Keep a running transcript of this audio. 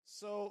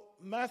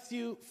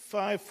Matthew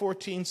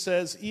 5:14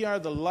 says, "Ye are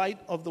the light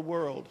of the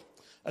world.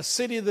 A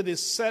city that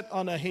is set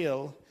on a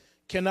hill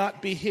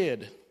cannot be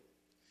hid.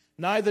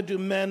 Neither do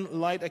men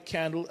light a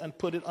candle and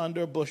put it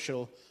under a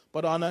bushel,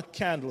 but on a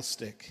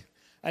candlestick.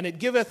 And it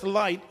giveth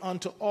light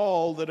unto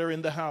all that are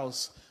in the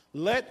house.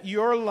 Let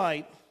your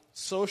light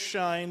so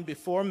shine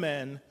before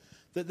men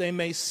that they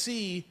may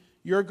see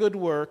your good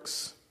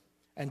works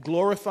and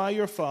glorify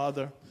your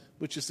Father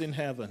which is in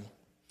heaven."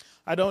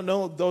 I don't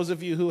know those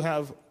of you who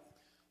have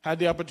had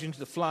the opportunity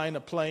to fly in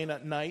a plane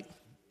at night.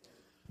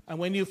 And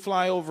when you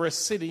fly over a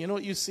city, you know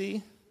what you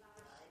see?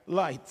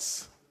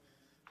 Lights.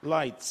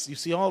 Lights. You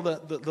see all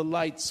the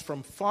lights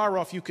from far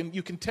off. You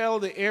can tell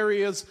the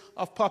areas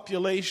of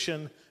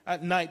population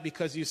at night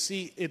because you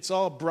see it's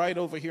all bright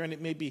over here and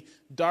it may be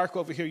dark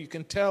over here. You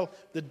can tell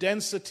the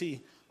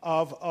density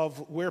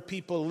of where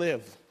people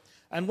live.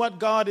 And what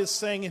God is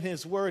saying in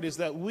His Word is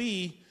that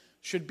we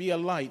should be a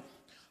light.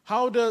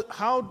 How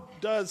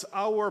does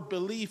our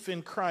belief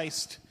in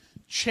Christ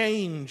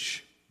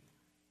change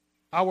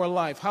our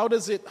life? How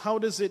does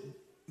it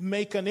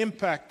make an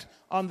impact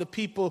on the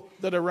people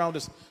that are around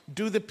us?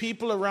 Do the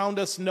people around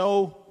us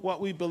know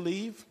what we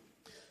believe?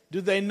 Do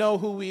they know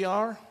who we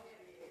are?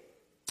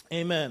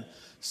 Amen.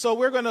 So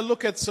we're going to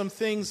look at some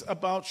things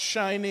about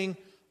shining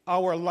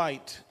our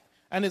light.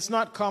 And it's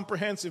not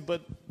comprehensive,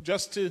 but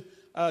just to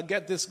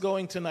get this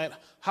going tonight,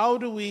 how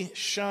do we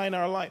shine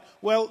our light?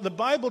 Well, the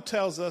Bible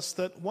tells us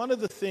that one of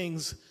the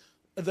things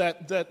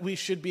that we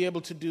should be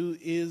able to do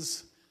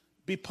is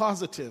be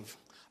positive.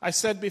 I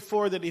said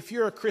before that if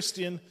you're a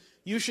Christian,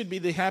 you should be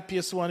the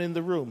happiest one in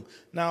the room.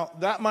 Now,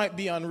 that might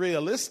be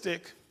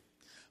unrealistic,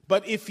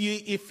 but if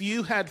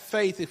you had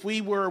faith, if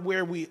we were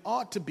where we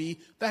ought to be,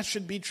 that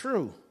should be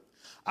true.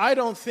 I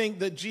don't think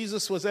that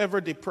Jesus was ever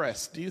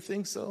depressed. Do you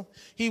think so?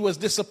 He was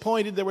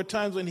disappointed. There were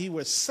times when he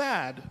was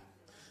sad,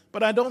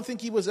 but I don't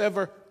think he was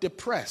ever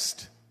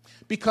depressed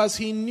because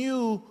he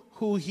knew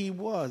who he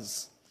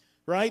was,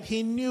 right?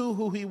 He knew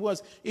who he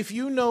was. If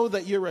you know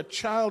that you're a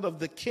child of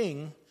the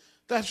King,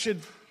 that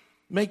should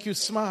make you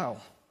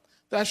smile.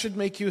 That should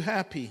make you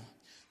happy.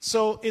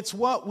 So it's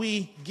what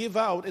we give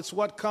out, it's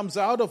what comes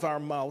out of our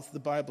mouth, the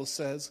Bible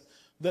says,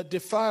 that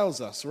defiles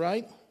us,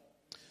 right?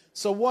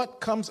 So what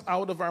comes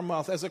out of our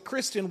mouth? As a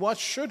Christian, what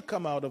should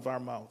come out of our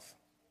mouth?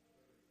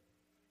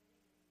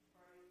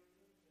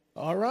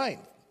 All right.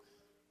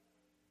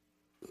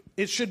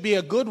 It should be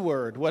a good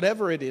word,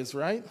 whatever it is,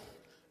 right?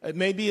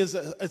 Maybe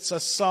it's a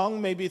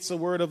song, maybe it's a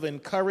word of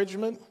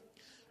encouragement.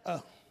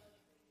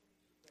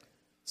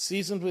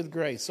 Seasoned with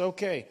grace.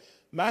 Okay.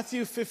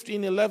 Matthew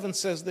 15:11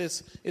 says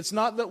this, "It's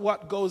not that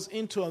what goes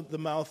into the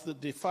mouth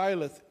that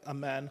defileth a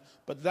man,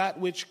 but that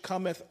which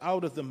cometh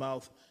out of the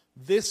mouth,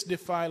 this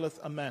defileth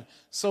a man."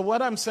 So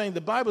what I'm saying,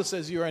 the Bible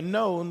says you are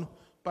known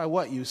by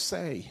what you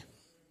say.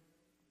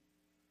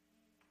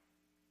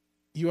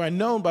 You are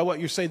known by what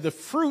you say. The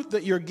fruit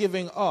that you're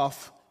giving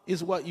off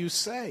is what you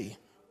say,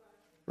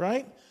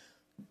 right?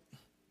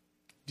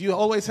 Do you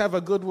always have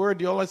a good word?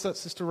 Do you always have,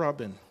 Sister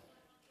Robin?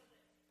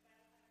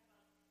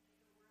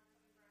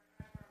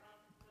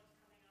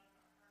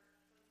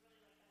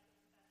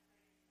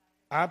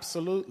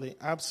 Absolutely,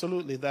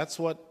 absolutely. That's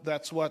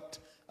what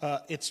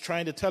it's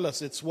trying to tell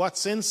us. It's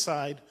what's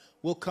inside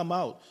will come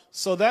out.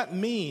 So that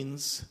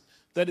means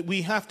that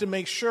we have to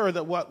make sure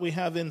that what we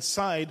have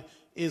inside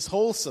is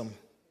wholesome,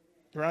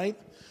 right?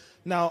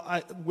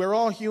 Now, we're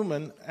all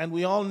human, and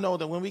we all know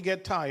that when we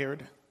get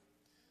tired,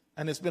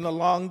 and it's been a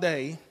long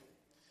day,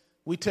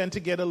 we tend to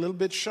get a little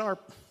bit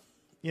sharp.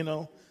 You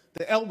know,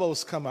 the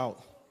elbows come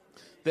out.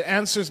 The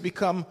answers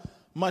become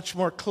much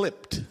more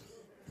clipped.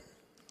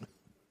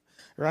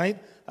 Right?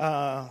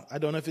 I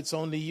don't know if it's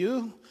only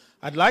you.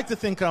 I'd like to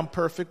think I'm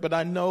perfect, but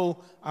I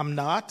know I'm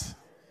not.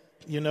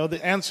 You know,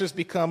 the answers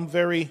become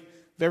very,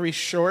 very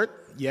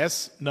short.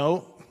 Yes,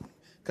 no,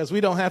 because we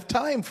don't have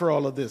time for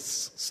all of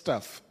this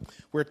stuff.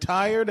 We're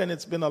tired and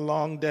it's been a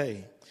long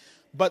day.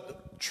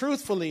 But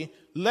truthfully,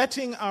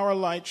 letting our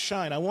light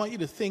shine, I want you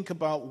to think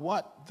about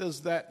what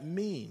does that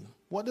mean?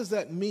 What does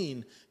that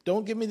mean?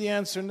 Don't give me the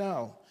answer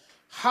now.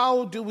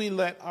 How do we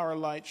let our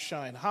light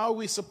shine? How are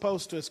we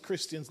supposed to, as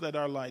Christians, let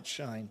our light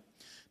shine?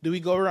 Do we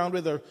go around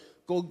with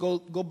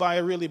go buy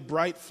a really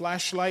bright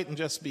flashlight and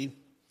just be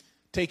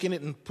taking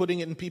it and putting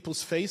it in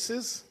people's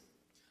faces?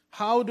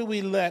 How do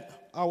we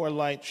let our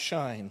light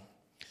shine?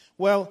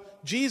 Well,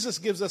 Jesus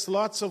gives us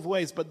lots of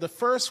ways, but the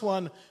first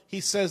one he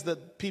says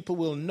that people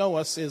will know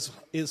us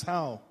is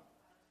how?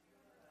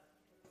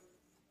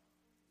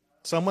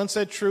 Someone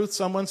said truth,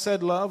 someone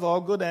said love, all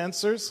good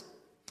answers.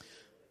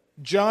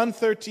 John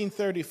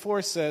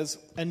 13:34 says,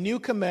 "A new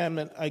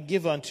commandment I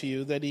give unto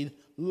you, that ye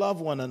love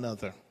one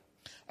another,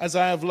 as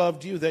I have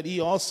loved you, that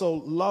ye also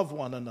love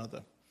one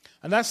another."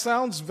 And that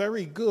sounds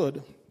very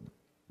good,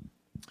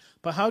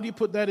 but how do you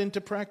put that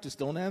into practice?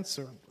 Don't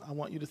answer. I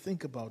want you to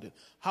think about it.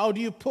 How do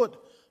you put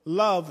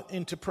love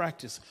into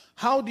practice?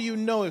 How do you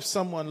know if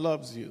someone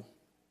loves you?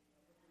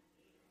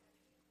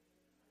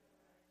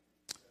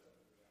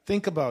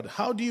 Think about it.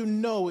 How do you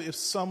know if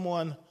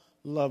someone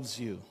loves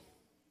you?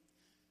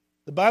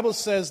 The Bible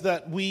says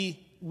that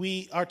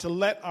we are to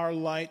let our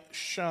light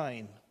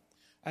shine.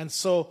 And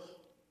so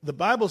the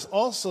Bible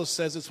also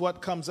says it's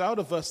what comes out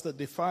of us that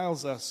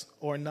defiles us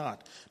or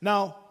not.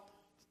 Now,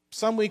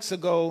 some weeks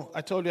ago,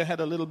 I told you I had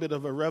a little bit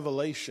of a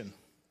revelation.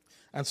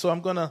 And so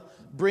I'm going to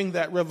bring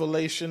that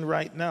revelation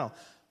right now.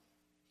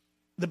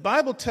 The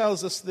Bible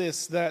tells us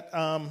this, that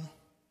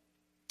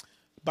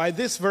by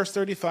this, verse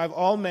 35,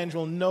 all men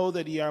will know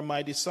that ye are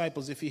my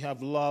disciples if ye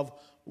have love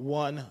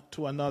one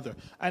to another.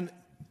 And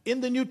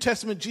in the New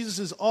Testament, Jesus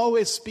is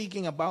always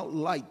speaking about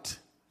light,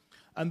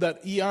 and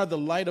that ye are the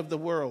light of the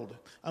world.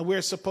 And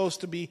we're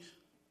supposed to be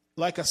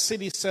like a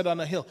city set on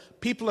a hill.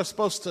 People are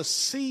supposed to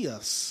see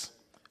us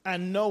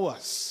and know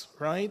us,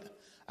 right?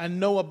 And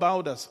know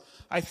about us.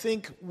 I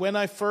think when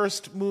I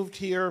first moved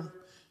here,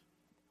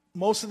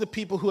 most of the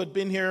people who had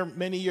been here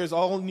many years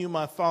all knew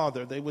my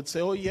father. They would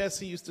say, oh yes,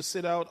 he used to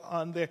sit out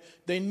on there.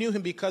 They knew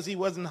him because he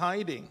wasn't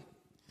hiding.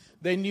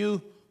 They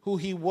knew who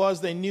he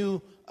was. They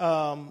knew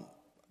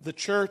the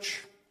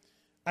church.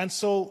 And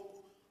so,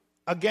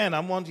 again,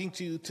 I'm wanting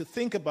to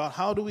think about,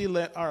 how do we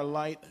let our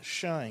light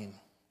shine?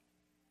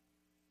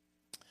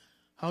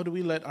 How do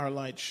we let our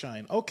light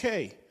shine?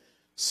 Okay,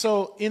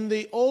 so in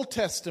the Old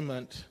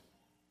Testament,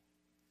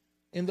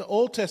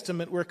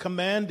 we're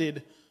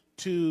commanded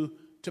to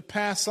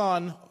pass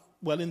on,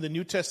 well, in the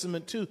New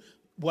Testament too,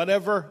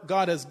 whatever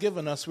God has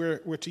given us,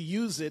 we're to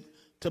use it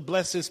to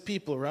bless his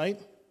people, right?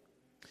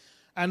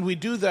 And we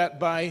do that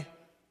by,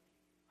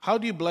 how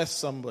do you bless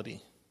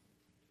somebody?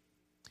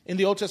 In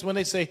the Old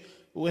Testament,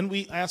 when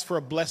we ask for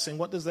a blessing,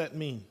 what does that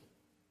mean?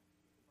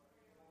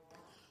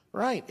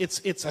 Right.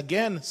 It's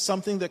again,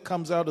 something that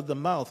comes out of the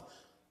mouth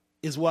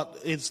is what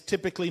is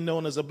typically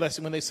known as a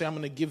blessing. When they say, I'm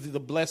going to give you the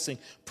blessing.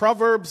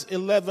 Proverbs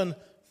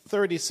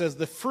 11:30 says,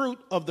 the fruit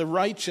of the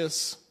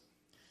righteous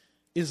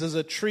is as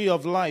a tree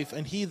of life,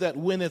 and he that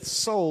winneth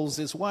souls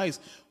is wise.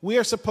 We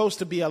are supposed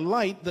to be a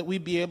light that we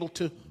be able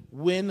to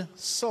win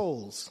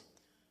souls.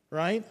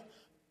 Right?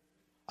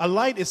 A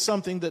light is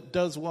something that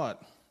does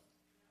what?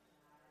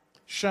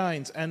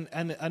 Shines.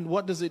 And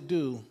what does it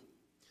do?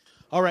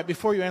 All right,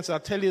 before you answer, I'll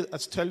tell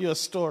you a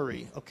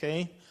story,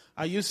 okay?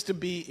 I used to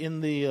be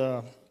in the,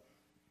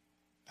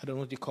 I don't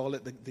know what you call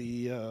it,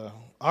 the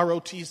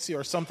ROTC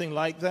or something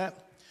like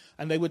that.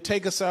 And they would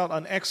take us out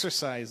on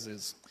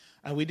exercises.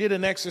 And we did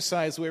an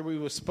exercise where we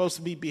were supposed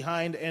to be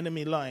behind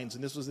enemy lines.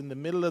 And this was in the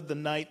middle of the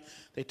night.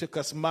 They took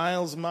us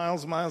miles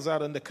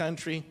out in the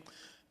country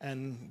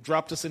and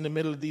dropped us in the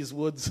middle of these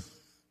woods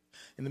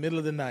in the middle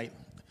of the night.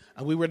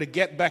 And we were to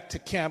get back to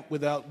camp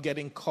without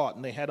getting caught.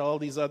 And they had all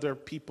these other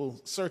people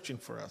searching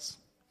for us.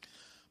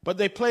 But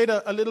they played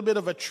a little bit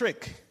of a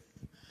trick.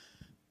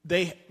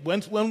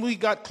 When we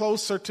got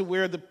closer to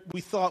where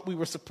we thought we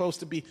were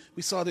supposed to be,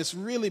 we saw this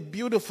really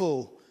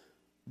beautiful,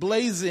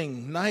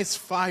 blazing, nice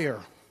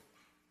fire.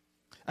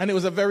 And it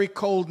was a very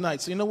cold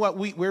night. So you know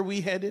where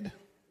we headed?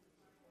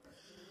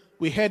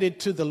 We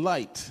headed to the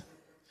light.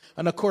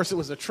 And of course it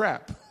was a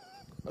trap.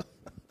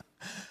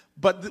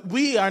 But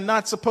we are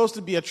not supposed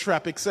to be a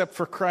trap except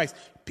for Christ.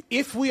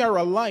 If we are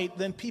a light,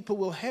 then people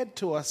will head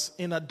to us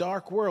in a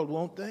dark world,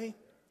 won't they?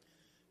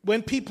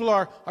 When people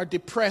are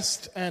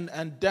depressed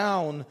and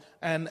down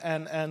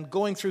and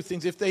going through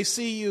things, if they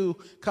see you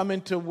come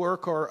into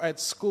work or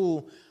at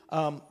school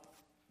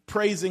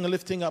praising and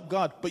lifting up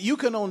God, but you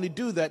can only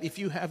do that if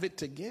you have it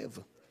to give.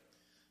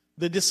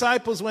 The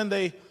disciples, when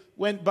they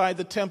went by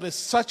the temple,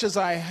 such as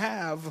I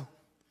have,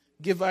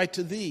 give I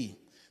to thee.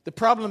 The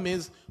problem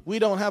is we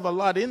don't have a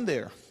lot in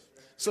there,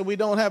 so we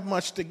don't have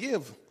much to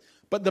give.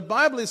 But the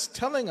Bible is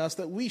telling us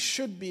that we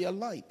should be a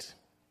light.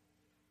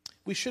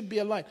 We should be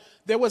a light.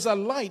 There was a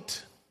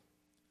light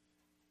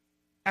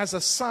as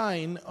a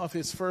sign of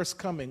his first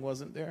coming,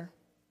 wasn't there?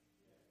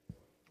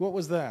 What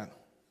was that?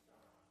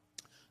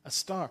 A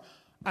star.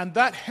 And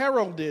that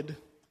heralded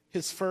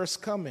his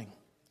first coming.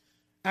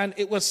 And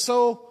it was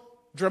so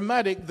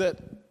dramatic that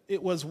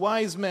it was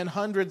wise men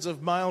hundreds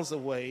of miles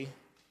away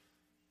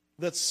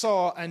that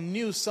saw and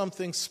knew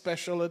something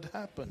special had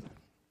happened.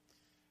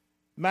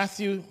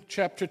 Matthew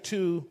chapter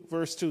 2,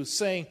 verse 2,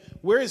 saying,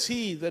 where is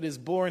he that is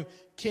born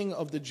King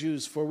of the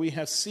Jews? For we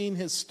have seen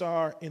his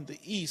star in the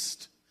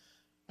east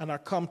and are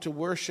come to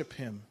worship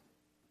him.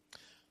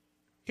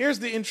 Here's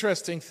the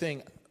interesting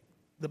thing.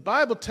 The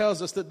Bible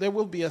tells us that there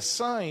will be a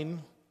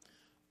sign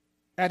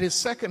at his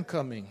second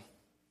coming.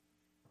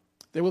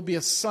 There will be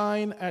a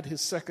sign at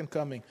his second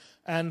coming.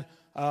 And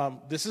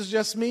this is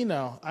just me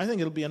now. I think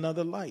it'll be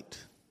another light.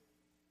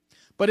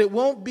 But it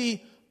won't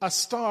be a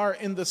star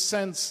in the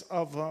sense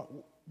of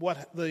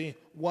what the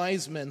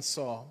wise men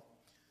saw.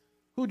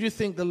 Who do you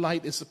think the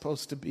light is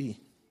supposed to be?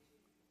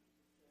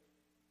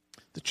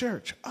 The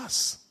church,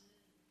 us.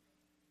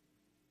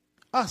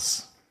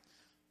 Us.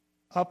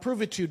 I'll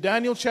prove it to you.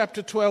 Daniel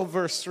chapter 12,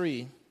 verse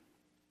 3.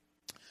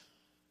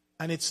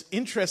 And it's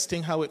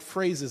interesting how it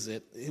phrases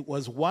it. It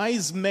was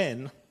wise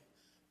men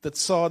that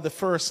saw the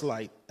first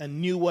light and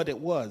knew what it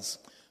was.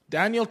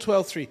 Daniel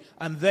 12:3.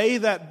 And they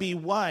that be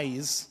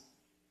wise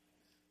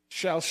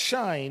shall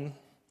shine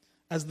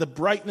as the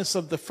brightness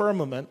of the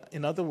firmament,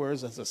 in other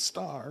words, as a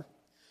star,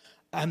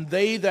 and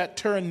they that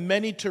turn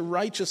many to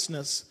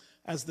righteousness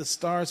as the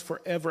stars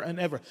forever and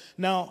ever.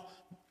 Now,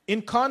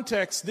 in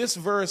context, this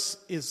verse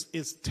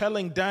is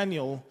telling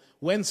Daniel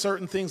when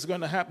certain things are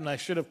going to happen. I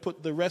should have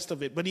put the rest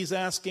of it. But he's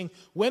asking,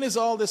 when is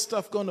all this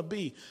stuff going to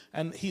be?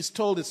 And he's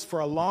told it's for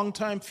a long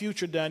time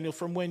future, Daniel,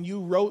 from when you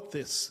wrote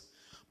this.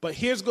 But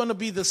here's going to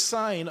be the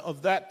sign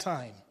of that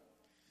time.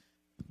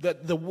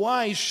 That the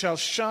wise shall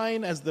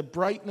shine as the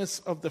brightness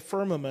of the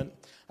firmament,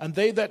 and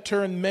they that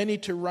turn many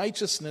to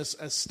righteousness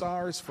as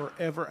stars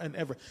forever and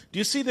ever. Do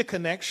you see the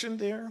connection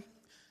there?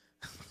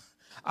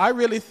 I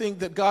really think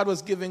that God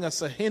was giving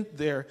us a hint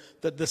there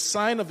that the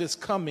sign of his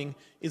coming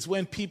is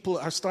when people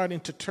are starting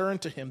to turn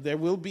to him. There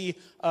will be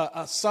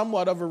a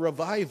somewhat of a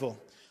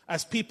revival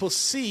as people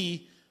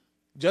see,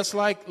 just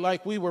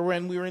like we were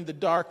when we were in the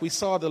dark, we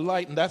saw the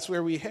light, and that's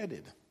where we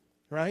headed,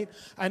 right?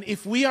 And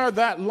if we are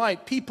that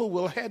light, people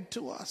will head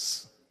to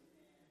us.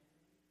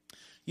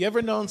 You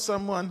ever known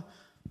someone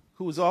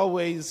who's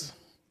always,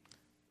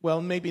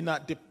 well, maybe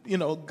not,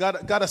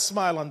 got a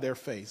smile on their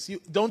face?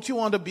 Don't you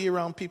want to be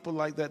around people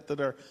like that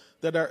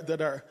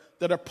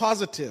that are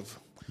positive?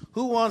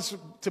 Who wants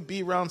to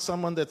be around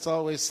someone that's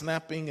always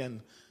snapping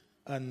and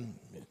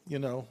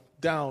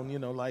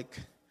down, like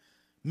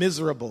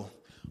miserable?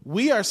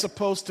 We are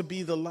supposed to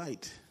be the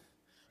light,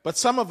 but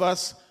some of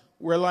us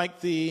were like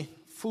the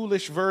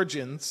foolish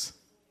virgins.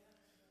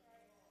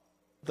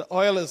 The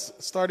oil has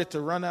started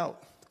to run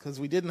out because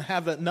we didn't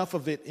have enough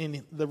of it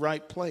in the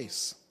right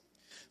place.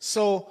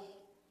 So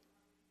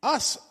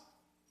us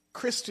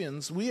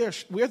Christians,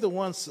 we're the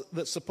ones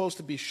that's supposed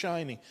to be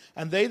shining.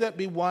 And they that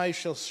be wise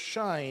shall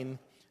shine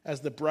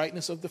as the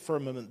brightness of the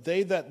firmament.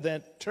 They that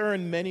then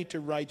turn many to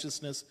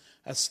righteousness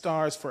as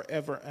stars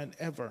forever and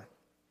ever.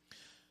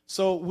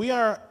 So we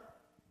are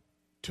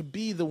to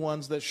be the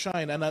ones that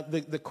shine. And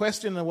the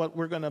question of what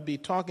we're going to be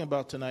talking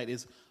about tonight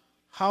is,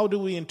 how do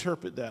we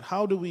interpret that?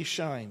 How do we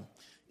shine?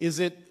 Is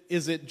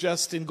it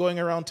just in going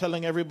around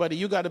telling everybody,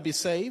 you got to be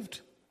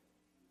saved?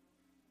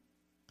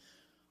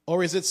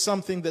 Or is it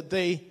something that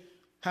they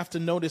have to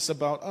notice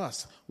about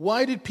us?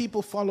 Why did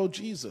people follow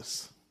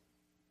Jesus?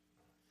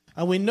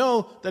 And we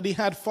know that he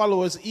had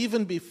followers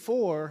even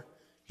before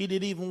he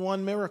did even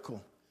one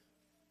miracle.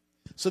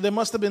 So there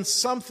must have been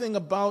something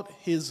about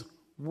his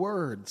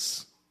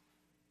words,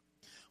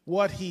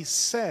 what he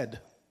said,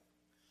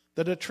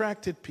 that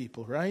attracted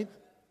people, right?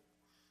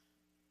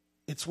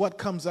 It's what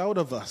comes out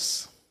of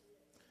us.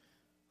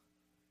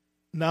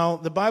 Now,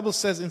 the Bible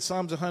says in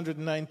Psalms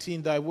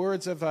 119, thy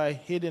words have I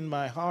hid in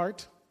my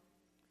heart,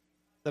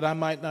 that I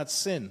might not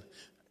sin.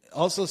 It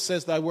also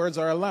says thy words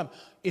are a lamp.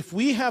 If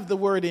we have the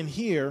word in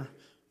here,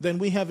 then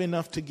we have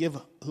enough to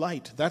give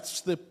light.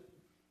 That's the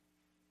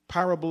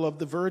parable of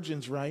the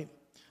virgins, right?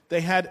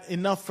 They had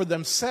enough for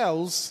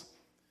themselves,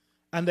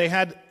 and they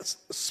had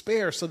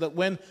spare so that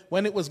when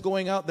it was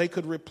going out, they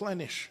could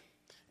replenish.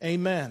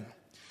 Amen.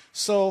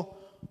 So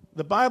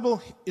the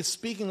Bible is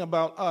speaking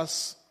about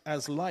us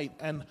as light.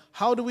 And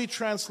how do we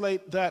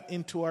translate that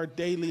into our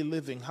daily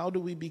living? How do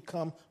we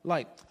become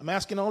light? I'm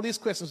asking all these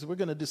questions. We're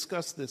going to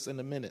discuss this in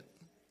a minute.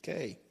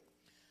 Okay.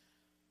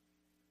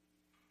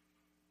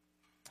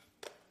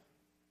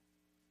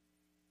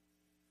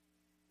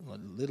 A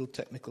little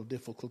technical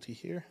difficulty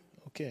here.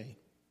 Okay.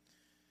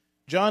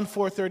 John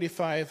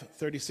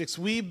 4:35-36.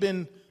 We've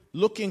been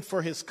looking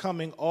for his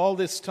coming all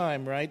this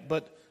time, right?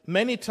 But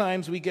many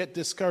times we get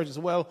discouraged.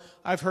 Well,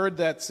 I've heard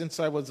that since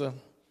I was a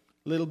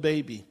little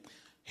baby.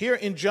 Here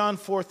in John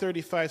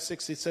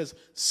 4:35-6, it says,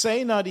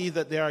 say not ye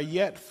that there are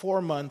yet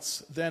 4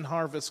 months, then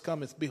harvest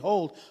cometh.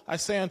 Behold, I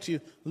say unto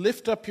you,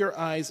 lift up your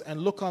eyes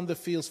and look on the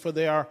fields, for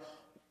they are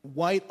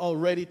white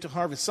already to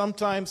harvest.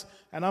 Sometimes,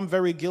 and I'm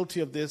very guilty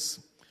of this,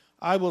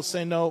 I will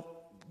say, no,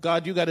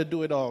 God, you got to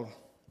do it all.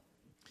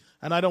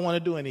 And I don't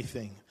want to do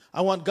anything.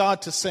 I want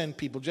God to send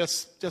people.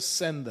 Just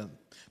send them.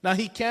 Now,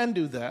 he can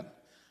do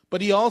that.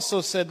 But he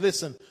also said,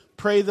 listen,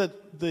 pray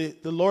that the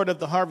Lord of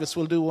the harvest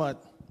will do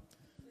what?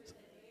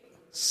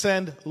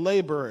 Send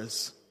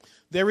laborers.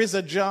 There is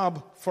a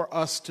job for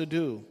us to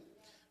do.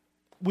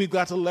 We've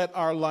got to let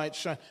our light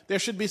shine. There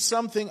should be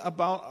something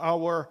about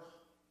our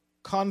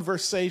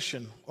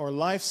conversation or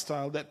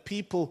lifestyle that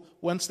people,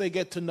 once they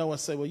get to know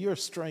us, say, well, you're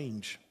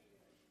strange.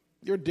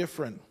 You're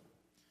different.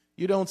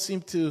 You don't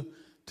seem to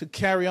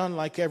carry on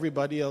like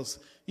everybody else.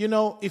 You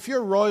know, if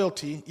you're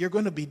royalty, you're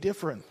going to be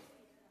different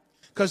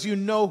because you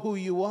know who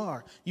you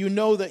are. You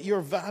know that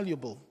you're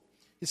valuable.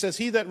 He says,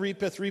 he that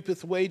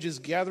reapeth wages,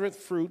 gathereth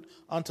fruit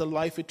unto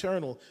life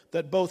eternal,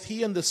 that both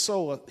he that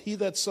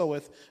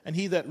soweth and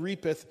he that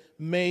reapeth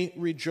may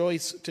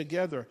rejoice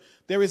together.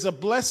 There is a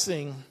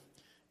blessing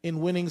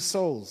in winning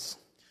souls.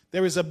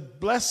 There is a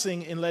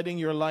blessing in letting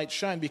your light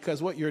shine,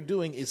 because what you're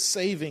doing is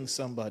saving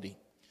somebody.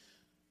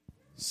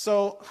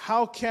 So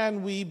how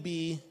can we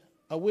be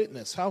a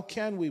witness? How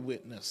can we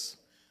witness?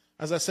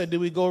 As I said, do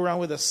we go around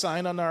with a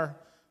sign on our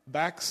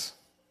backs?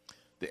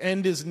 The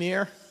end is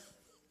near.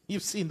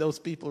 You've seen those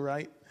people,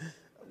 right?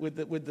 With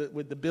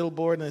the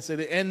billboard, and they say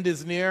the end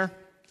is near.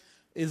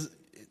 Is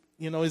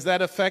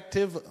that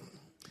effective?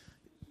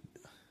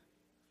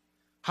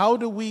 How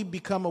do we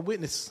become a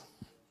witness?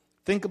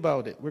 Think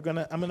about it.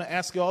 I'm going to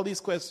ask you all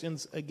these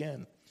questions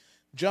again.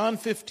 John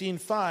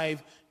 15:5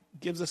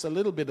 gives us a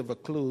little bit of a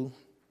clue.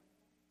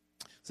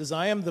 It says,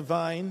 I am the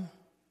vine,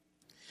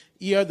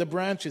 ye are the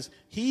branches.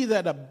 He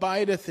that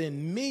abideth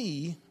in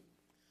me,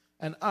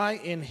 and I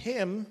in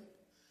him,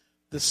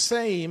 the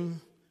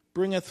same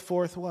bringeth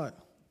forth what?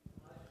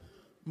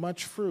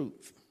 Much fruit.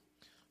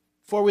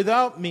 For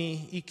without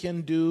me ye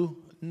can do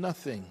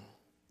nothing.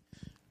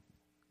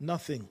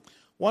 Nothing.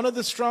 One of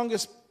the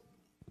strongest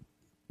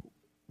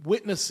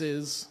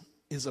witnesses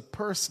is a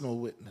personal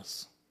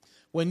witness.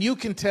 When you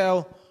can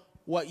tell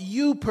what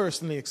you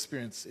personally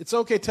experience. It's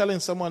okay telling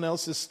someone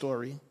else's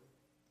story.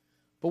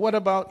 But what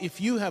about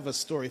if you have a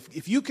story?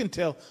 If you can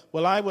tell,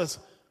 well, I was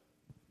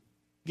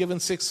given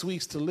 6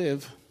 weeks to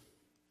live,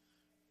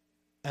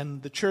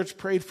 and the church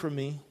prayed for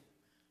me,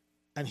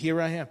 and here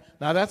I am.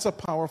 Now, that's a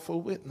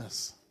powerful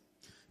witness.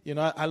 You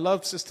know, I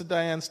love Sister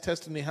Diane's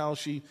testimony, how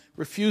she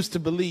refused to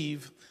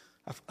believe.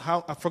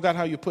 I forgot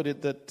how you put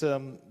it, that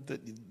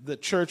the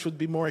church would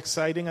be more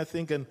exciting, I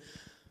think, and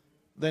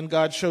then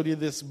God showed you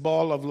this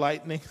ball of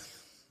lightning.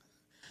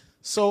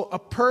 So a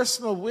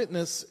personal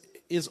witness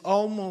is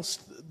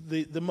almost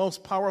the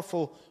most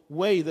powerful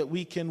way that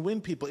we can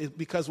win people,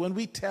 because when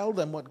we tell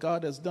them what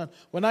God has done,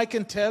 when I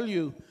can tell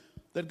you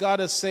that God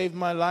has saved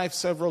my life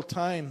several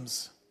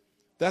times,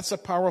 that's a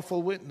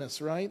powerful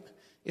witness, right?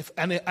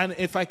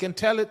 If I can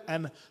tell it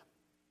and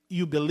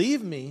you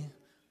believe me,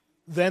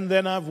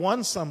 then I've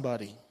won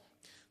somebody.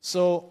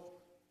 So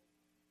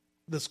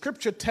the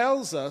scripture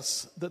tells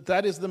us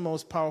that is the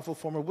most powerful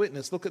form of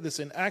witness. Look at this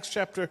in Acts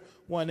chapter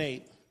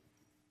 1:8.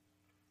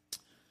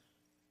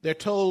 They're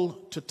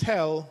told to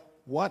tell,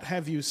 what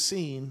have you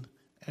seen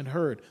and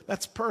heard?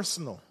 That's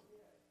personal.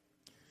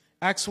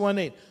 Acts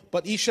 1:8.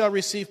 But ye shall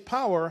receive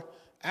power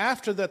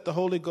after that the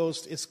Holy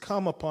Ghost is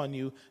come upon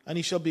you, and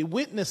ye shall be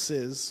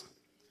witnesses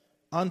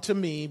unto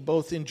me,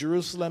 both in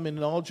Jerusalem and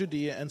in all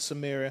Judea and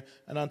Samaria,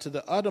 and unto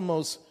the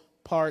uttermost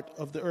part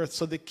of the earth.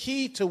 So the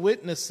key to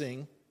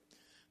witnessing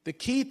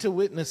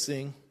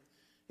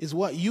is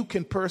what you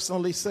can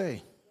personally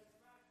say.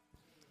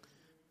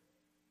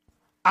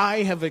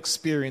 I have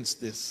experienced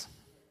this.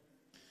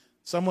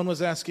 Someone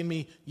was asking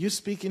me, you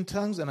speak in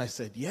tongues? And I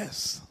said,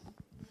 yes.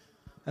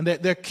 And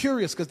they're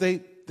curious because they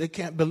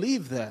can't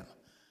believe that.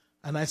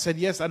 And I said,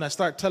 yes. And I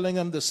start telling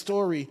them the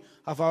story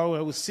of how I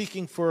was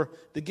seeking for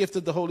the gift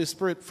of the Holy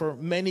Spirit for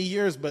many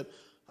years. But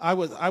I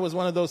was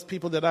one of those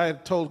people that I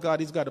had told God,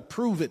 he's got to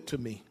prove it to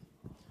me.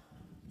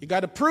 You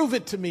got to prove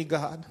it to me,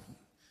 God.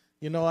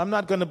 You know, I'm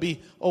not going to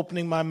be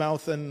opening my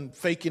mouth and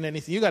faking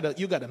anything. You got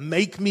to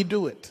make me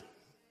do it.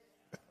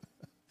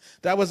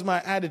 That was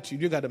my attitude.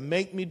 You got to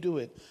make me do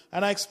it.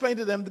 And I explained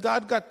to them,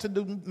 God got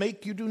to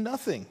make you do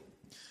nothing.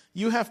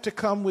 You have to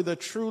come with a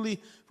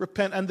truly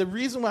repent. And the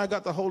reason why I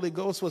got the Holy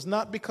Ghost was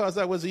not because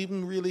I was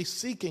even really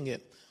seeking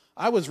it.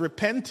 I was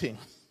repenting.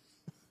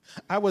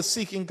 I was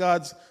seeking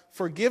God's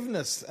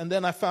forgiveness. And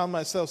then I found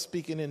myself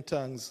speaking in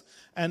tongues.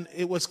 And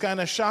it was kind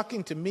of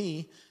shocking to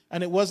me.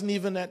 And it wasn't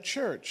even at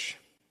church.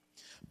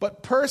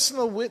 But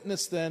personal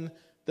witness then,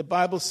 the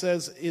Bible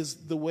says,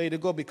 is the way to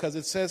go, because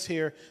it says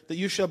here that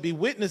you shall be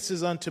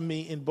witnesses unto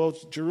me in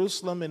both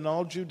Jerusalem and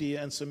all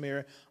Judea and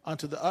Samaria,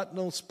 unto the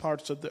utmost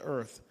parts of the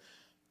earth.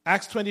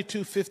 Acts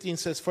 22:15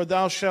 says, for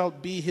thou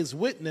shalt be his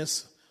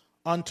witness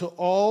unto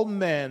all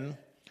men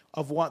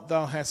of what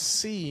thou hast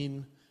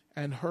seen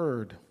and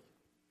heard.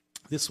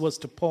 This was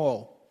to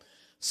Paul.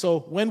 So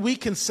when we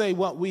can say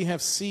what we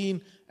have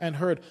seen and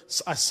heard,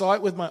 I saw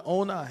it with my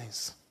own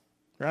eyes,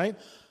 right?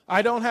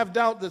 I don't have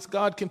doubt that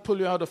God can pull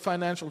you out of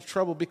financial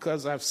trouble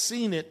because I've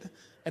seen it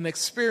and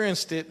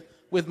experienced it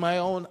with my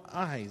own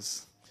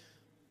eyes,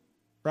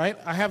 right?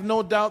 I have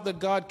no doubt that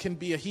God can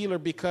be a healer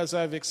because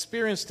I've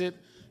experienced it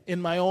in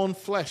my own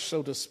flesh,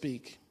 so to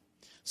speak.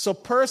 So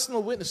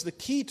personal witness, the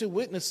key to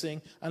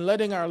witnessing and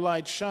letting our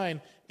light shine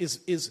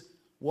is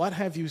what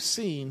have you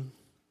seen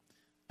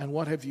and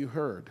what have you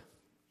heard?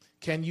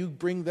 Can you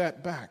bring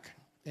that back?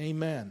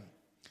 Amen.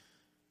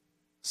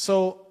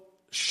 So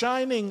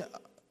shining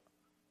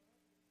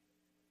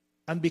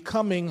and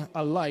becoming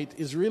a light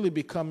is really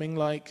becoming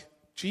like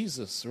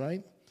Jesus,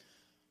 right?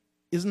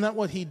 Isn't that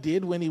what he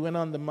did when he went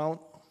on the Mount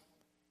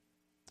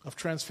of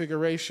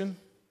Transfiguration?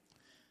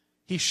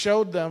 He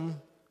showed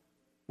them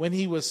when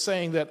he was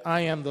saying that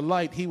I am the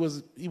light, he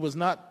was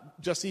not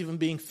just even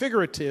being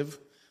figurative,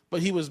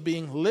 but he was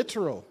being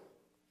literal.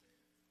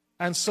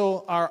 And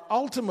so our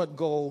ultimate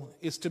goal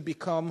is to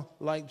become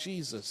like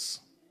Jesus.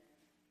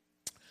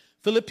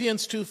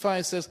 Philippians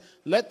 2:5 says,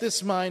 let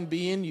this mind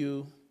be in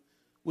you,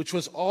 which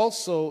was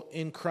also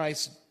in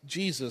Christ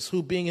Jesus,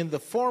 who being in the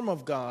form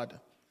of God,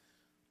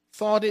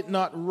 thought it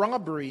not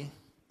robbery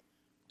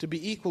to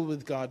be equal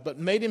with God, but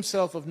made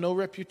himself of no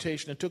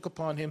reputation, and took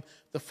upon him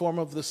the form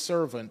of the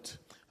servant,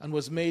 and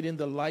was made in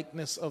the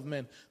likeness of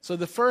men. So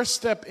the first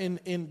step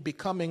in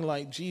becoming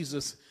like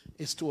Jesus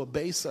is to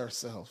abase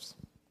ourselves,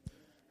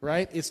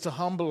 right? It's to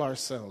humble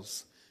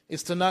ourselves.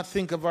 It's to not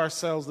think of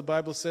ourselves, the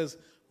Bible says,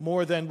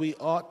 more than we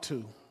ought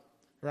to,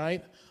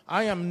 right?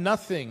 I am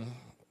nothing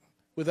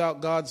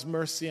without God's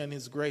mercy and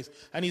his grace.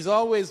 And he's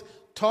always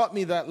taught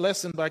me that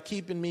lesson by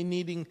keeping me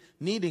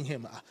needing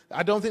him.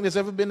 I don't think there's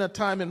ever been a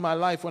time in my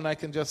life when I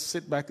can just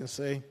sit back and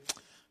say,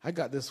 I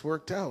got this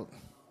worked out.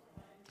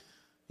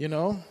 You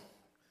know,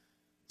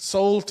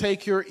 soul,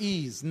 take your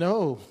ease.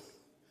 No.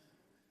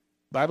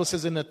 Bible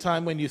says in a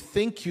time when you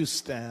think you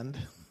stand,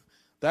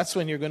 that's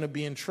when you're going to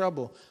be in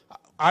trouble.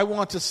 I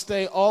want to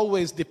stay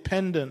always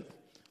dependent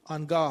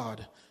on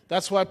God.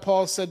 That's why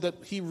Paul said that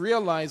he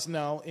realized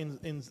now in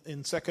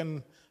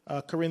 2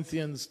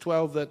 Corinthians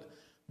 12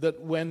 that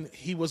when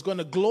he was going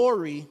to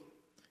glory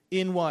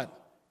in what?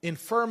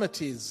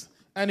 Infirmities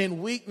and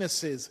in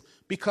weaknesses,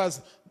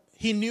 because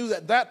he knew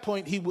at that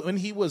point when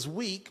he was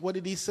weak, what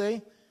did he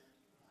say?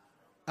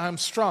 I'm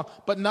strong,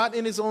 but not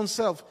in his own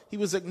self. He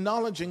was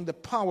acknowledging the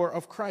power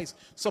of Christ.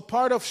 So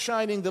part of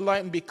shining the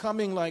light and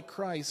becoming like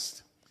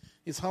Christ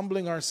is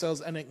humbling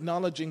ourselves and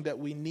acknowledging that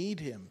we need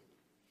him,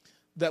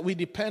 that we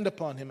depend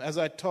upon him. As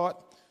I taught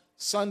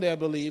Sunday, I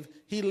believe,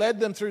 he led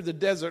them through the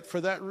desert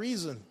for that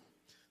reason,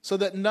 so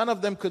that none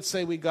of them could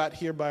say we got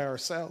here by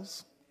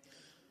ourselves.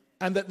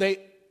 And that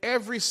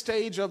every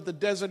stage of the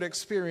desert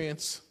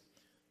experience,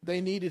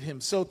 they needed him.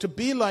 So to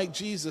be like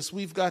Jesus,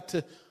 we've got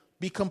to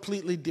be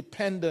completely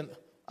dependent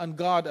on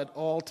God at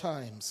all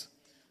times.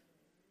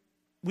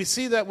 We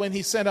see that when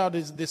he sent out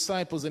his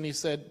disciples and he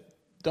said,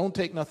 don't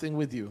take nothing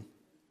with you.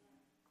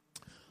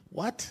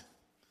 What?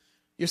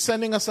 You're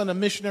sending us on a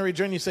missionary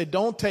journey. You say,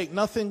 don't take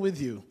nothing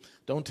with you.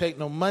 Don't take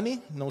no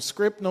money, no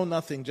script, no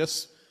nothing.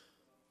 Just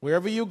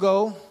wherever you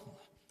go,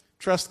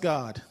 trust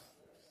God.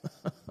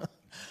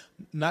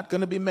 Not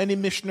going to be many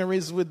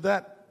missionaries with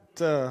that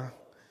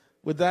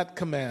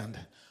command.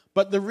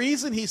 But the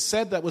reason he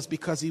said that was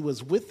because he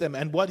was with them.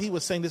 And what he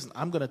was saying is,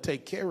 I'm going to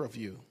take care of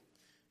you.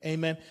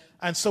 Amen.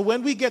 And so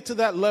when we get to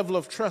that level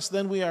of trust,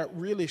 then we are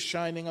really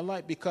shining a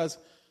light. Because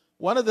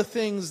one of the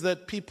things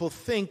that people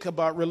think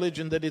about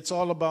religion, that it's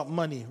all about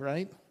money,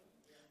 right?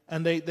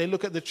 And they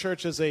look at the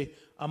church as a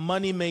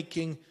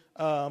money-making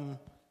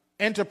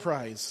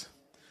enterprise.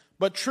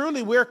 But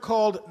truly we're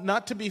called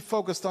not to be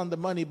focused on the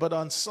money, but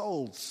on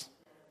souls.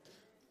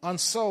 On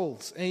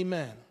souls.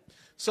 Amen.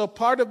 So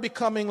part of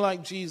becoming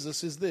like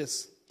Jesus is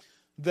this,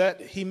 that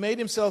he made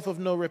himself of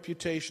no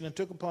reputation and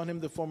took upon him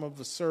the form of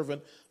a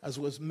servant, as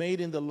was made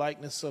in the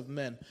likeness of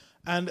men.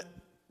 And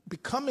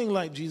becoming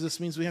like Jesus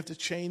means we have to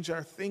change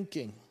our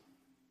thinking.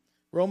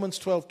 Romans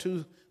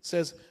 12:2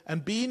 says,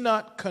 and be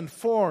not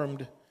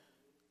conformed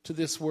to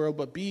this world,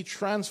 but be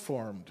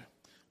transformed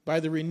by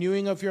the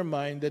renewing of your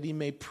mind, that he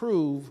may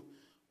prove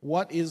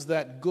what is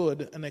that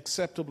good and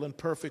acceptable and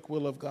perfect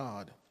will of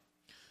God.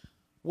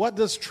 What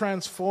does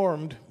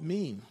transformed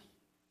mean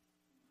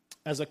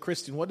as a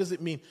Christian? What does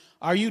it mean?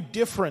 Are you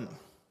different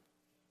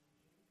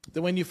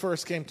than when you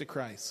first came to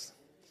Christ?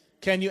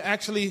 Can you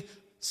actually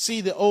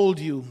see the old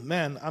you?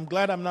 Man, I'm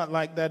glad I'm not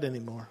like that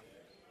anymore.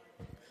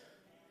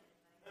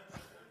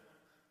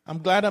 I'm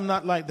glad I'm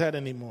not like that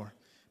anymore.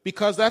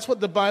 Because that's what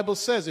the Bible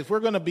says. If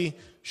we're going to be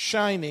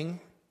shining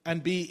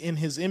and be in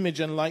his image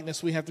and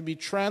likeness, we have to be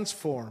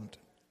transformed.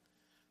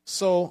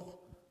 So,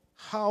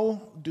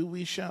 how do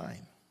we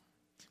shine?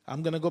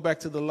 I'm going to go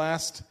back to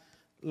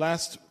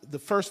the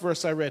first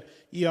verse I read.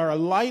 Ye are a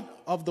light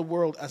of the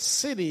world, a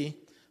city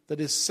that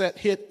is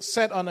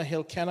set on a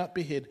hill cannot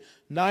be hid.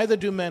 Neither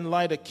do men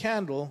light a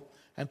candle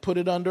and put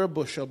it under a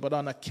bushel, but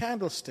on a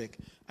candlestick,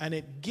 and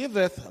it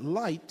giveth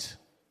light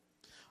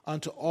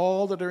unto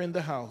all that are in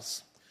the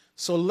house.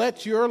 So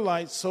let your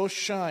light so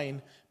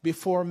shine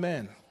before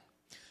men.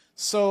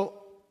 So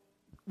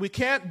we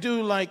can't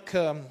do like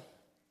the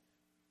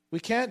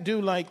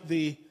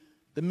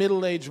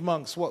middle-aged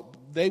monks. What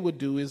they would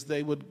do is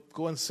they would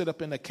go and sit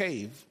up in a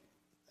cave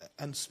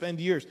and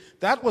spend years.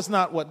 That was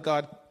not what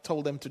God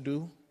told them to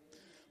do.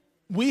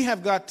 We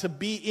have got to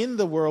be in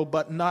the world,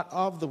 but not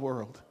of the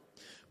world.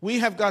 We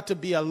have got to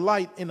be a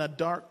light in a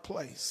dark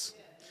place.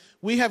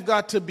 We have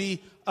got to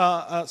be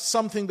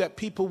something that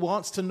people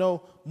wants to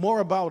know more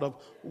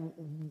about.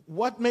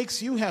 What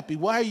makes you happy?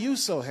 Why are you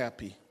so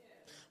happy?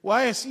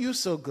 Why are you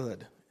so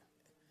good?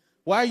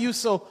 Why are you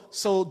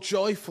so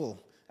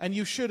joyful? And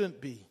you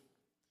shouldn't be.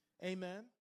 Amen.